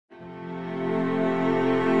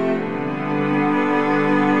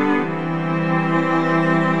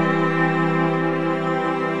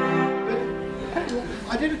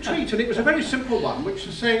a very simple one, which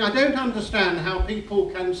is saying I don't understand how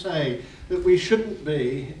people can say that we shouldn't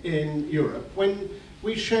be in Europe when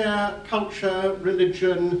we share culture,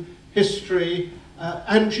 religion, history,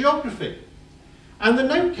 and geography. And the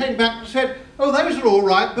note came back and said, oh, those are all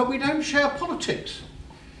right, but we don't share politics.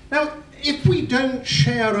 Now, if we don't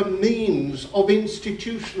share a means of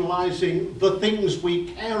institutionalising the things we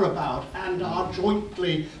care about and are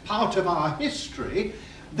jointly part of our history,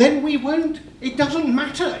 then we won't, it doesn't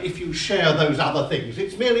matter if you share those other things.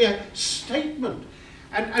 It's merely a statement.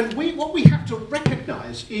 And what we have to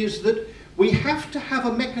recognise is that we have to have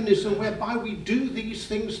a mechanism whereby we do these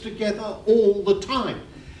things together all the time.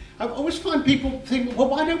 I always find people think, well,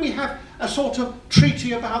 why don't we have a sort of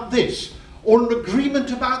treaty about this or an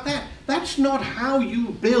agreement about that? That's not how you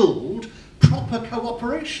build proper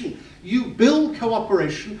cooperation. You build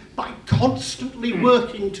cooperation by constantly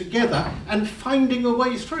working together and finding a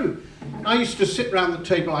way through. I used to sit round the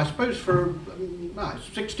table, I suppose, for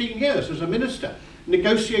 16 years as a minister,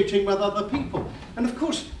 negotiating with other people. And of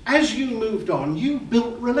course, as you moved on, you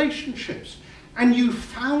built relationships. And you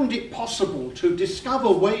found it possible to discover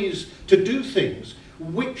ways to do things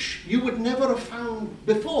which you would never have found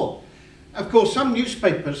before. Of course, some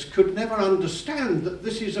newspapers could never understand that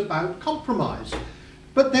this is about compromise.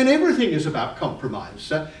 But then everything is about compromise.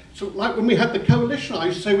 So like when we had the coalition, I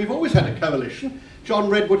used to say we've always had a coalition. John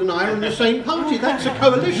Redwood and I are in the same party. That's a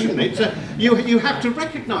coalition. You have to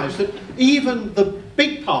recognise that even the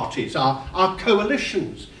big parties are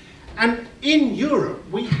coalitions. And in Europe,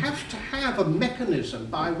 we have to have a mechanism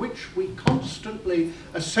by which we constantly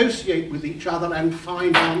associate with each other and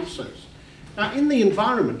find answers. Now, in the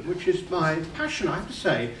environment, which is my passion, I have to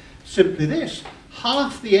say simply this: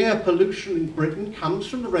 half the air pollution in Britain comes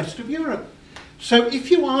from the rest of Europe. So if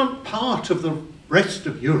you aren't part of the rest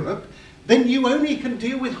of Europe, then you only can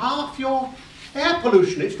deal with half your air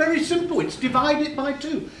pollution. It's very simple. It's divided by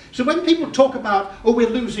two. So when people talk about, oh, we're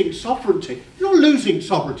losing sovereignty, we're not losing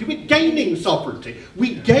sovereignty, we're gaining sovereignty.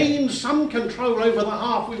 We gain some control over the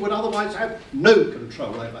half we would otherwise have no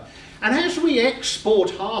control over. And as we export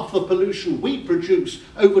half the pollution we produce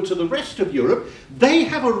over to the rest of Europe, they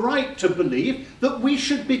have a right to believe that we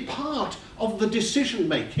should be part of the decision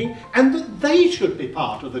making and that they should be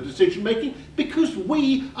part of the decision making because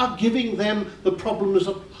we are giving them the problems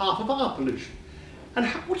of half of our pollution. And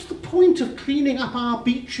what's the point of cleaning up our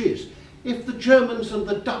beaches if the Germans and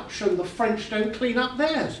the Dutch and the French don't clean up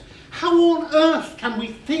theirs? How on earth can we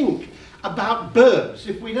think about birds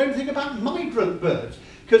if we don't think about migrant birds?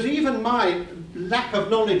 Because even my lack of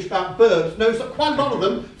knowledge about birds knows that quite a lot of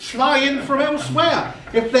them fly in from elsewhere.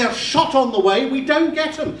 If they're shot on the way, we don't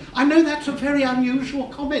get them. I know that's a very unusual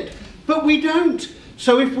comment, but we don't.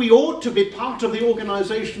 So if we ought to be part of the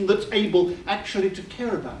organisation that's able actually to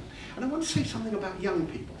care about it. And I want to say something about young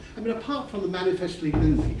people. I mean, apart from the manifestly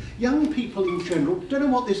movie, young people in general don't know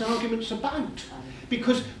what this argument's about.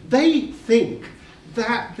 Because they think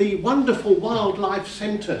that the wonderful wildlife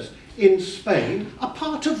centres in Spain are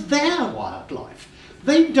part of their wildlife.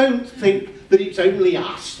 They don't think that it's only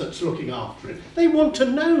us that's looking after it. They want to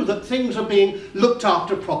know that things are being looked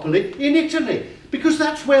after properly in Italy, because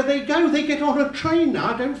that's where they go. They get on a train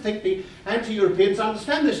now. I don't think the anti-Europeans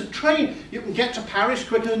understand this. A train, you can get to Paris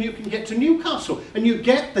quicker than you can get to Newcastle. And you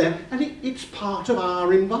get there, and it's part of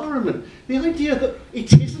our environment. The idea that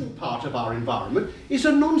it isn't part of our environment is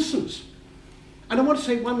a nonsense. And I want to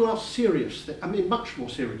say one last serious thing, I mean much more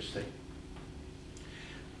serious thing.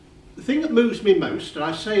 The thing that moves me most, and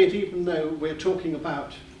I say it even though we're talking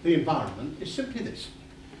about the environment, is simply this.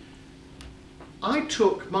 I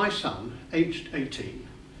took my son, aged 18,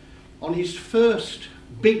 on his first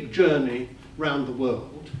big journey round the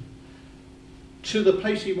world to the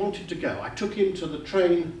place he wanted to go. I took him to the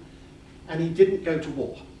train and he didn't go to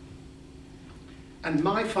war. And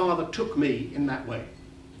my father took me in that way.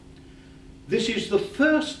 This is the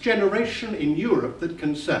first generation in Europe that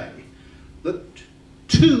can say that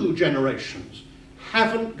 2 generations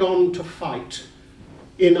haven't gone to fight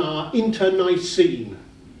in our internecine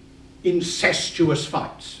incestuous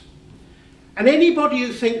fights. And anybody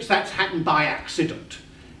who thinks that's happened by accident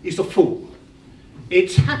is a fool.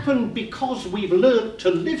 It's happened because we've learnt to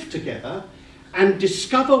live together and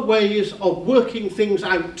discover ways of working things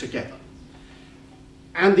out together.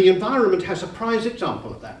 And the environment has a prize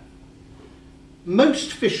example of that.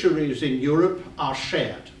 Most fisheries in Europe are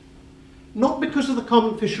shared. Not because of the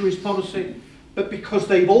common fisheries policy, but because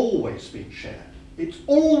they've always been shared. It's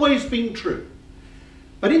always been true.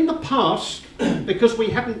 But in the past, because we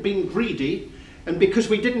haven't been greedy, and because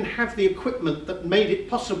we didn't have the equipment that made it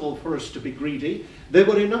possible for us to be greedy, there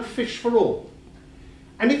were enough fish for all.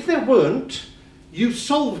 And if there weren't, you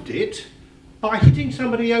solved it by hitting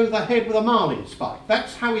somebody over the head with a marlin spike.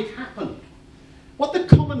 That's how it happened. What the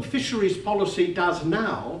common fisheries policy does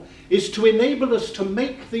now is to enable us to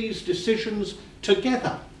make these decisions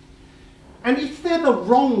together. And if they're the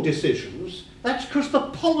wrong decisions, that's because the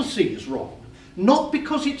policy is wrong, not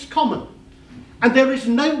because it's common. And there is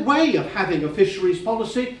no way of having a fisheries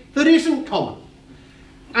policy that isn't common.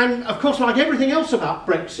 And of course, like everything else about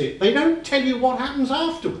Brexit, they don't tell you what happens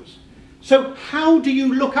afterwards. So how do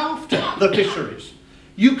you look after the fisheries?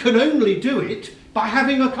 You can only do it by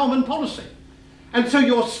having a common policy. And so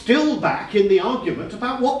you're still back in the argument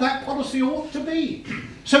about what that policy ought to be.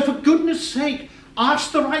 So for goodness sake,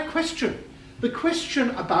 ask the right question. The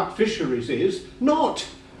question about fisheries is not,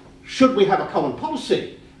 should we have a common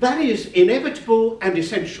policy? That is inevitable and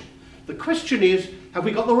essential. The question is, have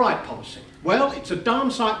we got the right policy? Well, it's a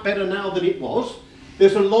darn sight better now than it was.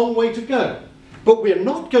 There's a long way to go. But we're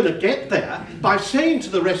not going to get there by saying to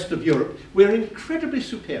the rest of Europe, we're incredibly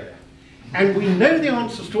superior. And we know the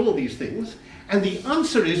answers to all these things. And the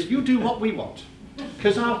answer is, you do what we want.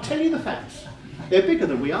 Because I'll tell you the facts. They're bigger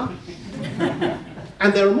than we are.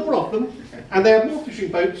 And there are more of them. And they have more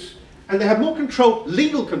fishing boats. And they have more control,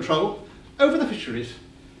 legal control, over the fisheries.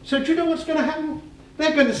 So do you know what's going to happen?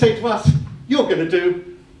 They're going to say to us, you're going to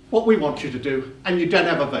do what we want you to do, and you don't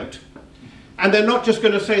have a vote. And they're not just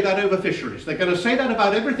going to say that over fisheries. They're going to say that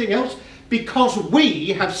about everything else because we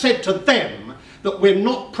have said to them that we're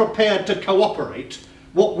not prepared to cooperate.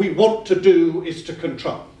 What we want to do is to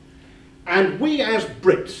control. And we as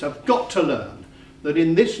Brits have got to learn that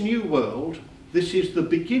in this new world, this is the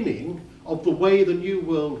beginning of the way the new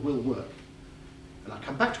world will work. And I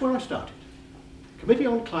come back to where I started. The Committee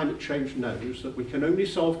on Climate Change knows that we can only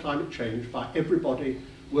solve climate change by everybody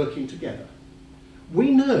working together.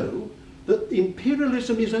 We know that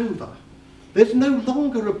imperialism is over. There's no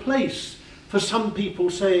longer a place for some people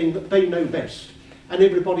saying that they know best and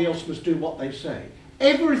everybody else must do what they say.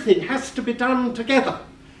 Everything has to be done together.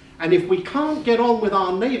 And if we can't get on with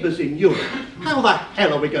our neighbours in Europe, how the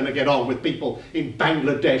hell are we going to get on with people in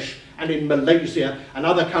Bangladesh and in Malaysia and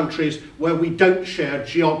other countries where we don't share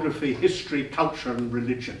geography, history, culture and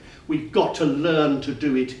religion? We've got to learn to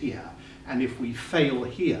do it here. And if we fail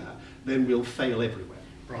here, then we'll fail everywhere.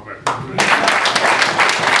 Bravo.